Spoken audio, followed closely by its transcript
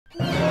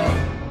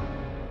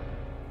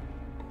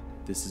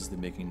This is the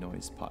Making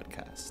Noise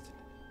podcast.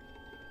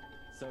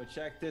 So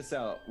check this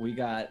out. We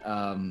got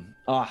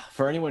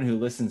for anyone who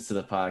listens to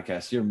the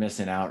podcast, you're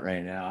missing out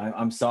right now.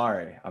 I'm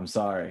sorry,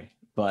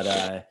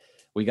 but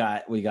we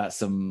got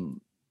some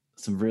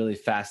really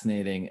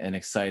fascinating and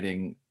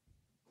exciting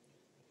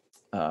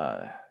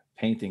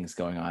paintings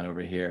going on over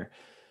here.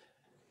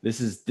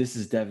 This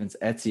is Devon's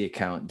Etsy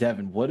account.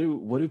 Devon, what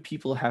do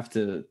people have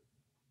to?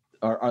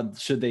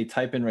 Should they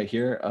type in right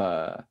here?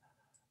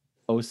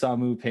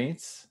 Osamu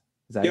Paints.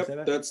 Is that yep, how you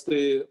say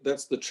that?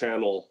 that's the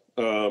channel.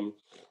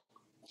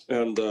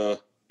 And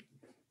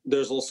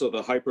there's also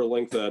the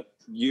hyperlink that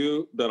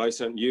I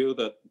sent you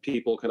that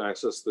people can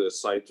access the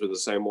site through the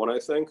same one, I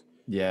think.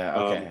 Yeah.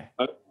 Okay.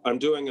 I'm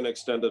doing an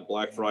extended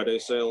Black Friday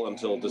sale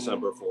until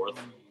December 4th.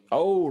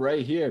 Oh,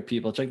 right here,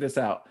 people. Check this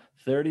out.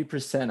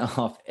 30%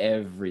 off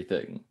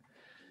everything.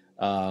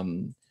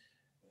 I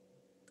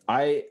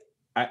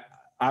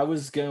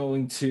was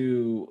going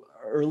to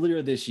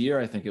earlier this year,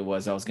 I think it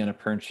was, I was going to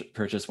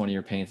purchase one of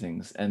your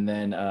paintings, and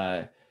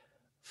then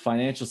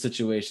financial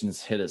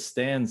situations hit a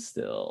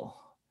standstill,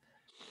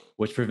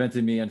 which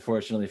prevented me,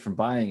 unfortunately, from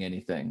buying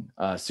anything.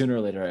 Sooner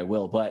or later I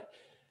will, but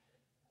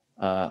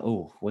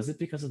was it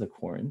because of the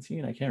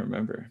quarantine? I can't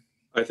remember.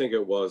 I think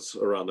it was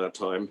around that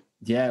time.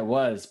 Yeah, it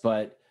was,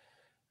 but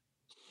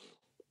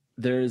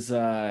there's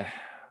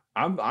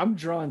I'm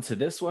drawn to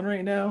this one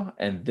right now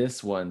and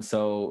this one.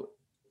 So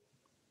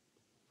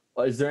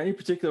is there any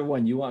particular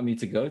one you want me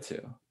to go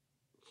to?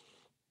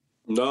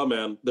 No,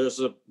 man. There's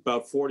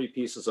about 40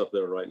 pieces up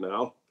there right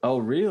now. Oh,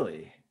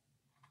 really?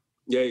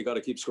 Yeah, you got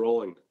to keep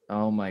scrolling.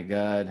 Oh my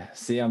God.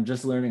 See, I'm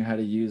just learning how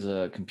to use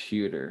a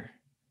computer.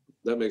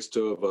 That makes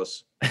two of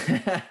us.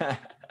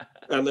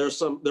 And there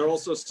are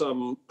also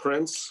some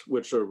prints,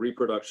 which are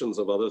reproductions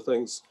of other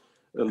things,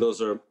 and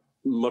those are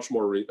much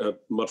more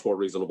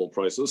reasonable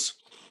prices.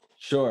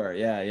 Sure.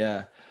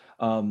 Yeah.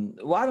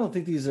 Well, I don't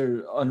think these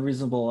are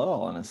unreasonable at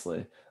all,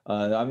 honestly.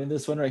 I mean,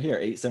 this one right here,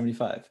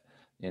 $8.75.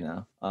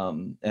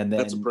 And then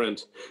that's a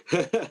print.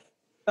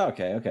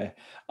 Okay.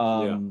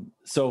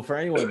 So for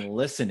anyone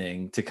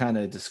listening, to kind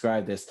of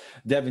describe this,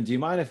 Devon, do you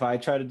mind if I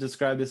try to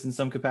describe this in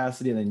some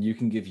capacity, and then you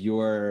can give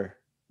your?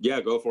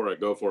 Yeah, go for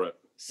it.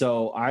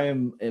 So I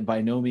am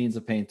by no means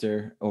a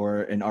painter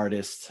or an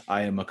artist.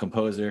 I am a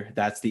composer.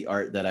 That's the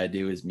art that I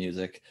do, is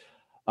music.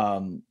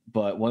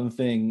 But one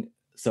thing,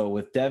 so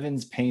with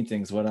Devon's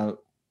paintings,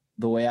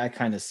 the way I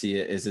kind of see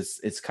it is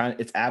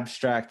it's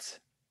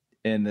abstract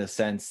in the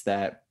sense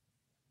that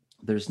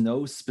there's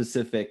no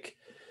specific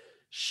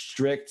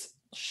strict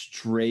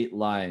straight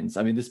lines.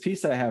 I mean, this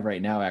piece that I have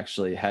right now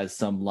actually has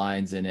some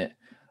lines in it,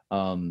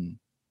 and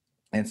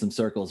some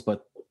circles,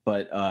 but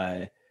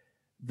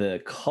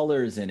the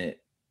colors in it,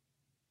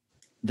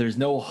 there's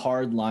no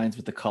hard lines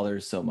with the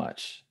colors so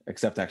much,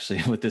 except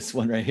actually with this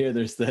one right here,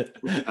 there's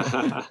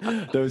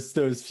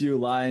those few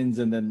lines,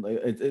 and then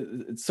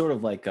it's sort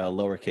of like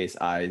lowercase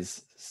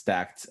i's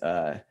stacked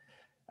out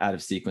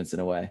of sequence in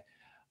a way.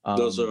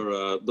 Those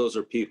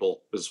are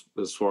people,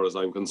 as far as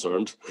I'm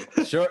concerned.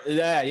 Sure.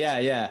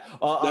 Yeah.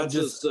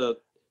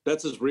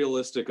 That's as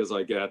realistic as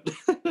I get.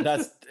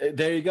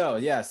 There you go.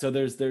 Yeah. So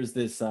there's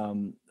this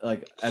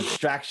like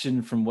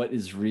abstraction from what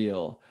is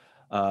real.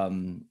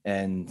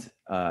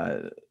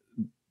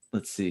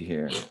 Let's see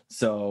here.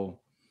 So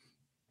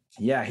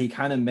yeah, he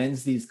kind of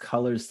mends these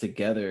colors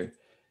together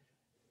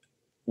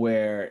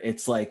where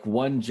it's like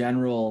one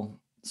general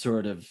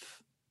sort of,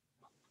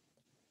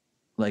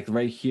 like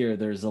right here,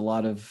 there's a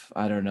lot of,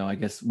 I don't know, I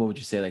guess, what would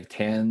you say, like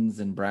tans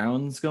and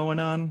browns going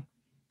on?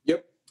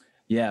 Yep.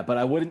 Yeah, but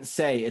I wouldn't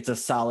say it's a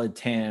solid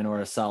tan or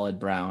a solid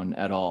brown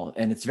at all.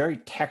 And it's very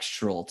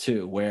textural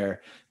too,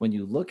 where when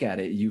you look at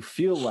it, you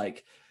feel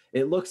like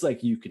it looks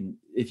like you can,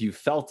 if you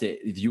felt it,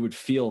 you would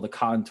feel the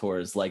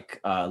contours,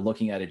 like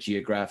looking at a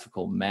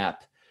geographical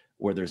map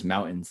where there's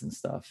mountains and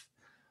stuff.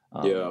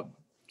 Yeah.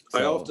 So,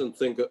 I often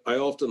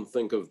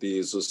think of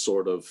these as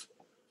sort of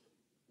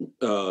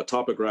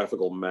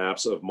topographical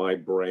maps of my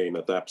brain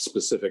at that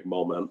specific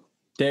moment.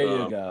 There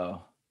you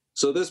go.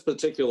 So this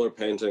particular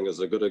painting is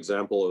a good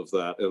example of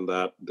that, in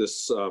that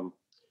this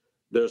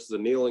there's the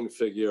kneeling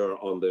figure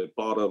on the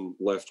bottom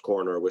left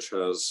corner, which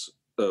has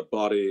a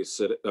body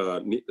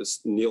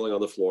kneeling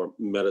on the floor,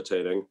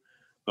 meditating,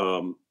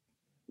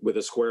 with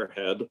a square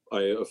head.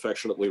 I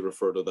affectionately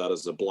refer to that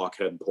as a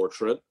blockhead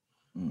portrait.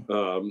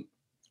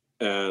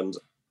 And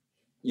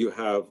you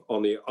have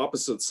on the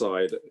opposite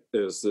side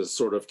is this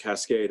sort of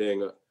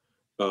cascading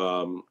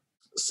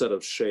set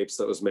of shapes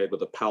that was made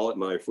with a palette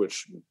knife,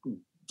 which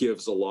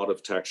gives a lot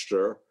of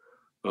texture.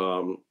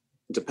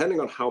 Depending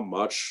on how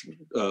much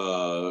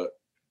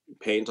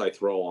paint I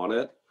throw on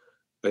it,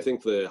 I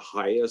think the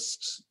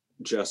highest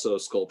gesso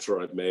sculpture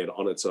I've made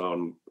on its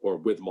own, or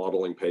with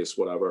modeling paste,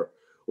 whatever,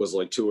 was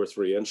like 2 or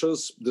 3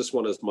 inches. This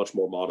one is much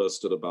more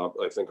modest at about,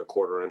 I think,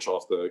 1/4 inch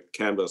off the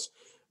canvas.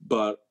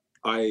 But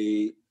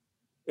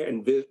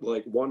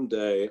one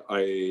day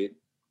I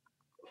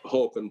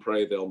hope and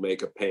pray they'll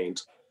make a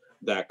paint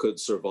that could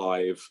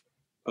survive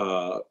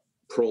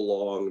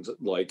prolonged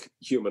like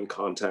human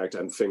contact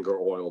and finger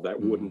oil that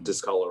wouldn't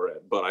discolor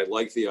it. But I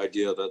like the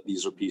idea that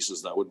these are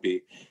pieces that would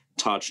be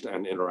touched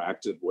and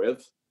interacted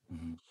with.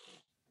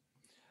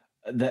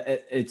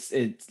 It's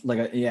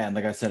like, yeah, and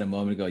like I said a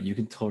moment ago, you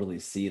can totally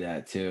see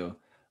that too,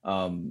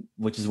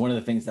 which is one of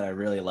the things that I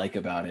really like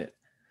about it.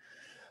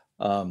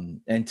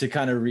 And to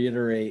kind of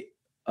reiterate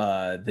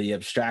the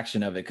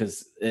abstraction of it,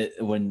 because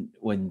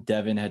when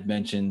Devon had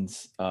mentioned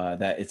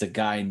that it's a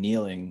guy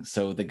kneeling,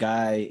 so the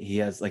guy, he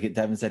has, like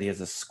Devon said, he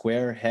has a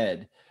square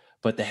head,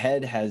 but the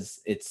head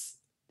has it's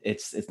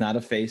not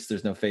a face.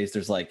 There's no face.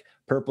 There's like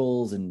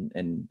purples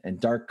and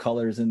dark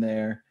colors in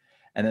there,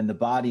 and then the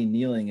body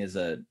kneeling is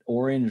a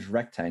orange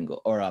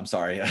rectangle, or I'm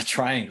sorry, a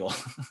triangle.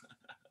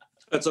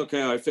 That's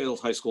okay. I failed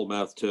high school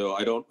math too.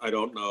 I don't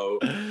know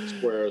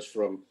squares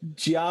from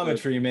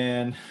geometry,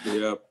 man.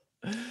 Yeah.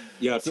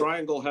 Yeah, so,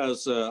 triangle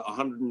has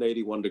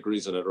 181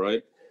 degrees in it,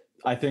 right?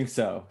 I think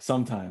so.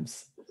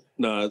 Sometimes.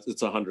 No,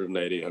 it's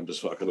 180. I'm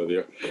just fucking with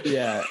you.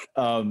 Yeah.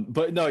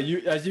 But no,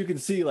 as you can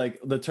see, like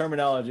the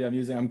terminology I'm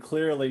using, I'm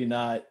clearly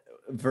not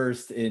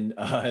versed in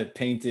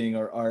painting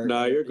or art.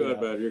 No, you're good,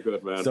 man. You're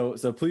good, man.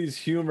 So please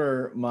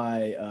humor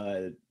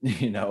my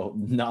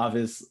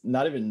novice,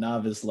 not even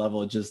novice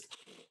level, just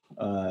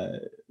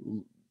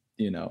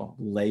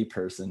lay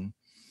person.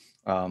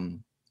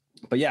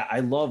 But yeah, I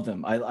love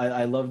them.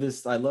 I love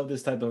this. I love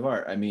this type of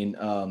art. I mean,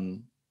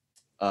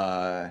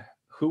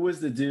 who was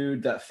the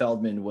dude that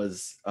Feldman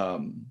was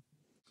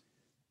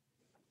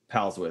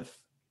pals with?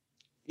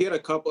 He had a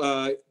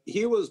couple.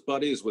 He was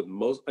buddies with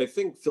most. I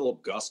think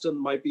Philip Guston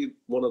might be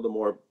one of the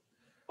more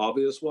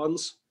obvious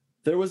ones.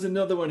 There was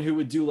another one who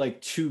would do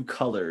like two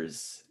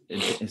colors in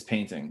his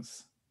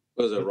paintings.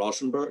 Was it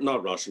Rauschenberg?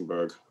 Not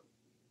Rauschenberg.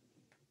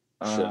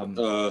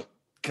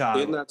 God.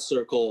 In that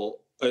circle.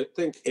 I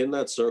think in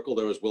that circle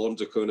there was Willem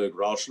de Kooning,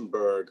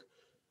 Rauschenberg,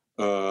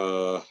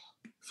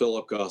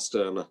 Philip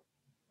Guston.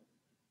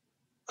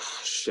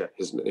 Shit,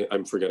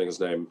 I'm forgetting his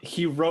name.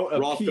 He wrote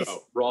a piece.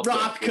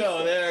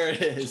 Rothko, there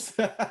it is.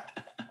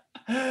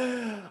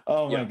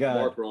 Oh my God.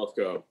 Mark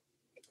Rothko.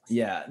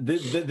 Yeah,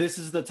 this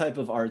is the type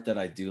of art that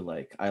I do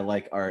like. I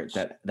like art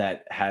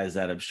that has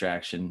that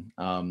abstraction,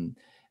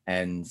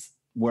 and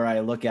where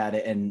I look at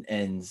it and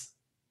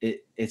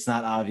it's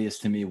not obvious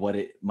to me what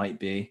it might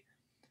be.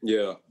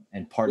 Yeah.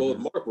 And Mark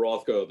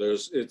Rothko,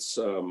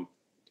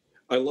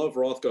 I love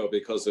Rothko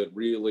because it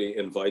really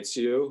invites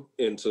you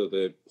into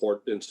the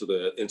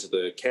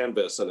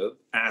canvas, and it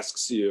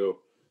asks you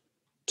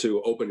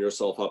to open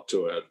yourself up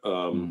to it.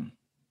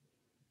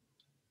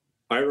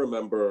 I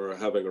remember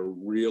having a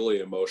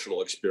really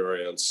emotional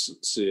experience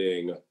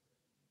seeing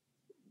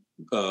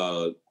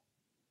a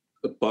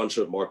bunch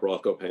of Mark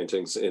Rothko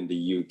paintings in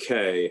the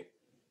UK,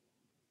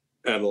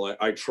 and like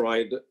I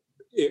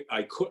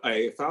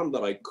found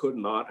that I could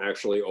not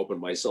actually open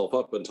myself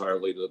up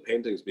entirely to the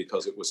paintings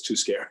because it was too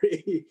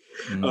scary.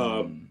 And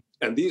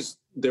I think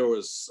there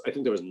was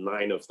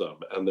 9 of them,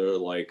 and they're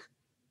like,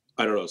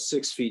 I don't know,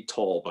 6 feet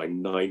tall by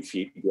 9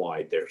 feet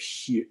wide. They're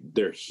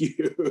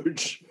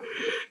huge.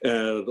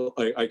 And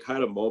I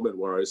had a moment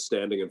where I was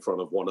standing in front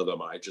of one of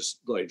them. I just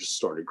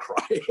started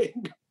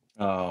crying.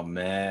 Oh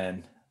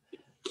man,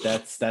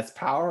 that's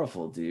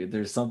powerful, dude.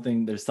 There's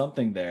something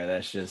there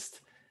that's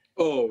just.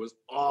 Oh, it was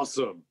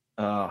awesome.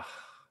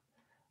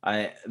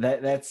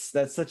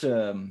 That's such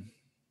a.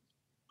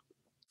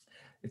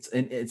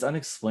 It's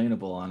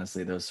unexplainable,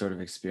 honestly. Those sort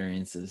of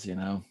experiences,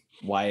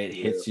 why it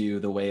hits you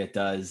the way it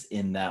does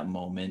in that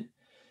moment.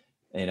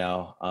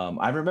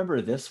 I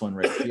remember this one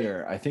right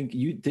here. I think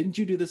didn't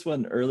you do this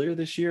one earlier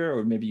this year,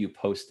 or maybe you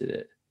posted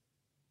it?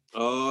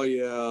 Oh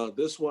yeah,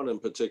 this one in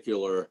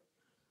particular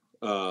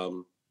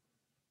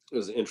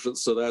is interesting.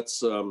 So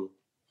that's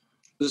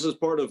this is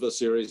part of a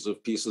series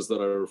of pieces that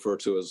I refer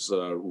to as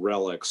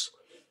relics,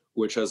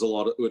 which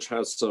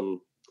has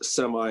some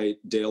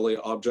semi-daily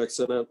objects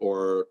in it,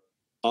 or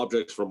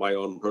objects from my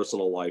own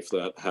personal life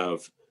that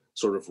have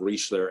sort of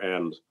reached their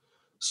end.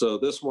 So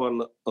this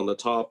one on the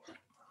top,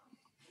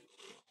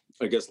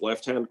 I guess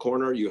left-hand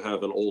corner, you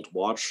have an old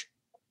watch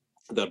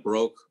that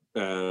broke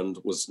and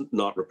was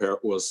not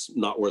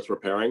worth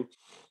repairing.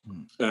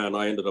 And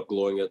I ended up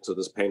gluing it to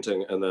this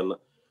painting. And then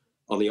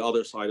on the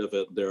other side of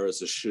it, there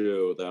is a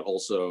shoe that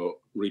also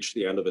reached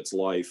the end of its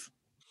life.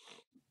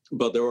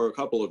 But there were a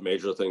couple of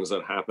major things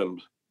that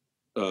happened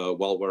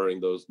while wearing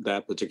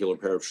that particular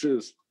pair of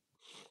shoes.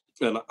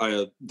 And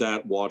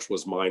that watch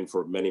was mine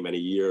for many, many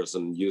years,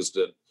 and used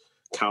it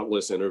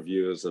countless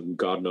interviews and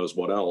God knows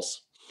what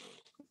else.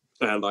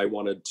 And I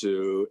wanted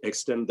to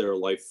extend their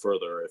life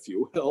further, if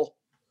you will.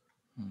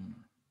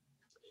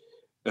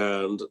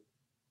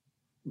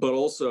 But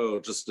also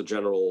just the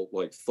general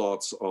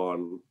thoughts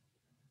on,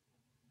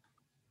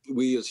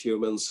 we as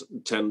humans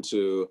tend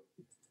to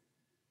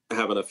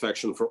have an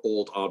affection for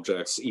old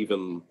objects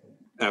even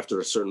after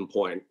a certain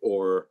point,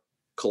 or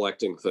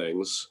collecting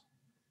things.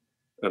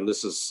 And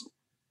this is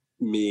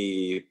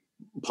me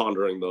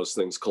pondering those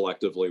things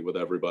collectively with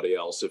everybody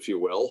else, if you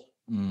will.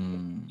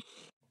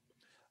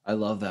 I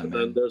love that,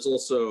 man. And there's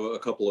also a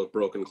couple of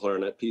broken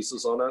clarinet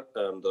pieces on it.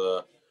 And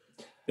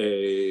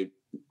a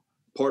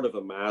part of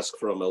a mask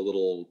from a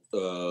little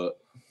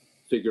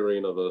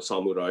figurine of a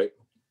samurai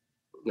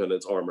and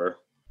its armor.